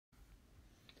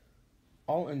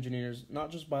All engineers, not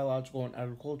just biological and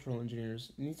agricultural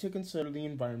engineers, need to consider the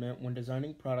environment when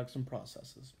designing products and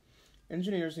processes.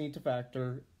 Engineers need to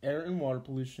factor air and water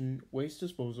pollution, waste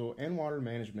disposal, and water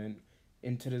management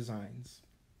into designs.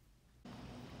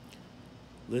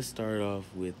 Let's start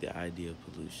off with the idea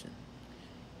of pollution.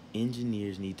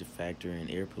 Engineers need to factor in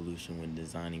air pollution when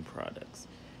designing products,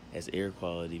 as air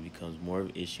quality becomes more of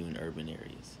an issue in urban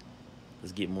areas.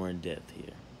 Let's get more in depth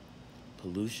here.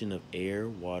 Pollution of air,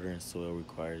 water, and soil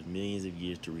requires millions of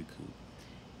years to recoup.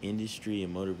 Industry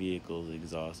and motor vehicles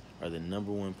exhaust are the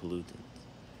number one pollutants.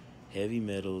 Heavy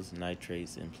metals,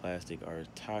 nitrates, and plastic are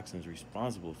toxins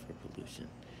responsible for pollution,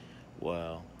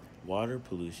 while water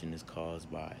pollution is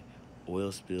caused by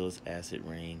oil spills, acid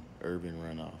rain, urban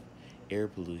runoff. Air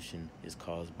pollution is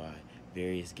caused by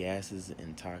various gases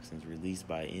and toxins released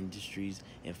by industries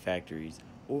and factories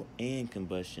and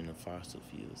combustion of fossil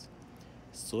fuels.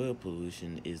 Soil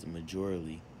pollution is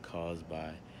majorly caused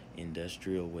by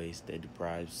industrial waste that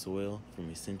deprives soil from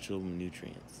essential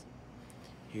nutrients.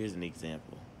 Here's an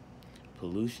example.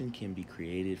 Pollution can be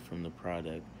created from the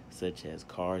product, such as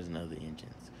cars and other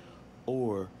engines,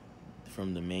 or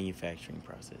from the manufacturing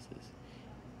processes.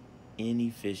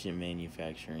 Inefficient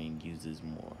manufacturing uses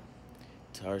more.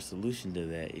 Our solution to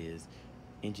that is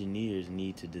engineers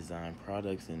need to design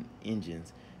products and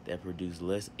engines that produce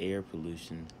less air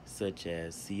pollution, such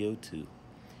as CO2.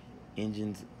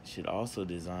 Engines should also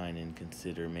design and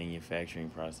consider manufacturing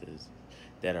processes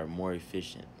that are more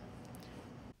efficient.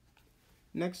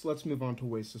 Next, let's move on to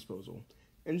waste disposal.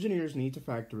 Engineers need to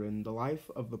factor in the life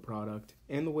of the product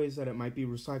and the ways that it might be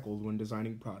recycled when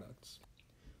designing products.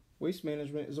 Waste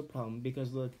management is a problem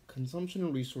because the consumption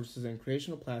of resources and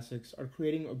creation of plastics are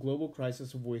creating a global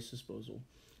crisis of waste disposal.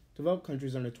 Developed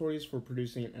countries are notorious for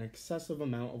producing an excessive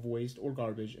amount of waste or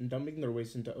garbage and dumping their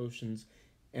waste into oceans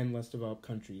and less developed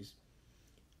countries.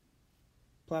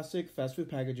 Plastic, fast food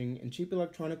packaging, and cheap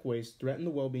electronic waste threaten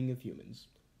the well-being of humans.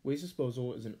 Waste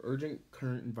disposal is an urgent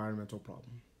current environmental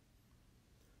problem.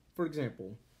 For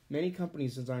example, many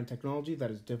companies design technology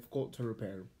that is difficult to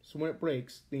repair, so when it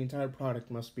breaks, the entire product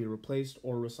must be replaced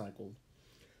or recycled.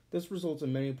 This results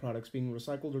in many products being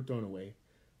recycled or thrown away.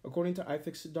 According to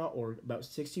iFixit.org, about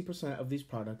 60% of these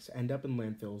products end up in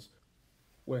landfills,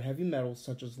 where heavy metals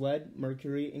such as lead,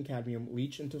 mercury, and cadmium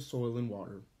leach into soil and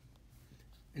water.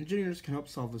 Engineers can help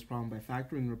solve this problem by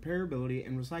factoring repairability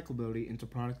and recyclability into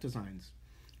product designs.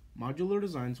 Modular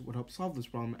designs would help solve this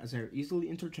problem as they are easily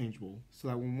interchangeable, so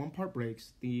that when one part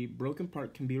breaks, the broken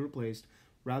part can be replaced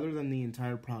rather than the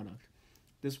entire product.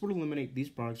 This would eliminate these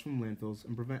products from landfills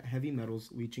and prevent heavy metals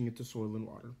leaching into soil and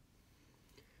water.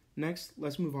 Next,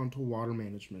 let's move on to water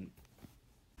management.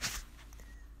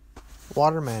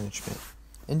 Water management.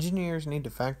 Engineers need to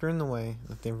factor in the way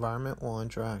that the environment will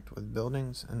interact with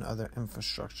buildings and other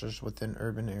infrastructures within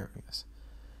urban areas.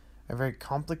 A very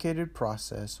complicated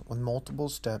process with multiple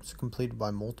steps completed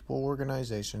by multiple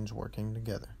organizations working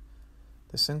together.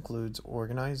 This includes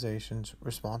organizations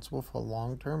responsible for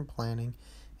long-term planning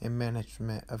and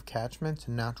management of catchment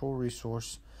and natural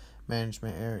resource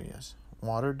management areas,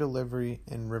 water delivery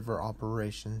and river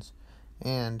operations,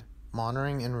 and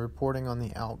monitoring and reporting on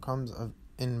the outcomes of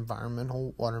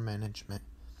environmental water management.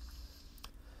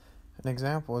 An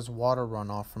example is water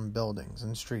runoff from buildings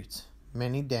and streets.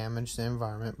 Many damage the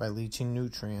environment by leaching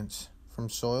nutrients from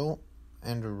soil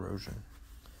and erosion.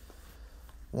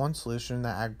 One solution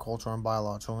that agricultural and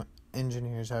biological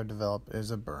engineers have developed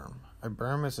is a berm. A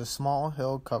berm is a small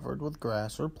hill covered with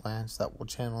grass or plants that will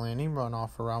channel any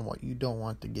runoff around what you don't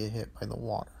want to get hit by the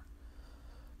water.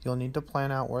 You'll need to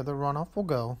plan out where the runoff will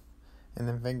go and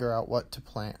then figure out what to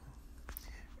plant.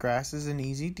 Grass is an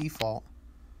easy default,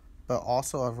 but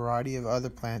also a variety of other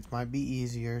plants might be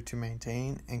easier to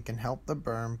maintain and can help the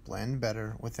berm blend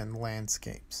better within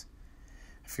landscapes.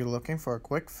 If you're looking for a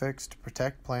quick fix to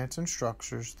protect plants and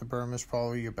structures, the berm is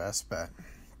probably your best bet.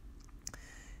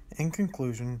 In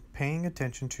conclusion, paying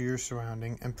attention to your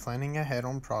surrounding and planning ahead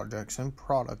on projects and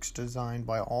products designed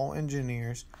by all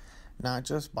engineers, not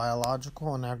just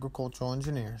biological and agricultural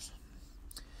engineers.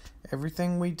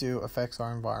 Everything we do affects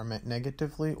our environment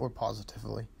negatively or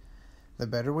positively. The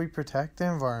better we protect the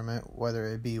environment, whether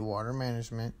it be water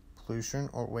management, pollution,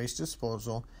 or waste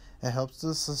disposal, it helps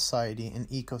the society and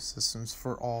ecosystems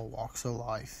for all walks of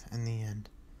life in the end.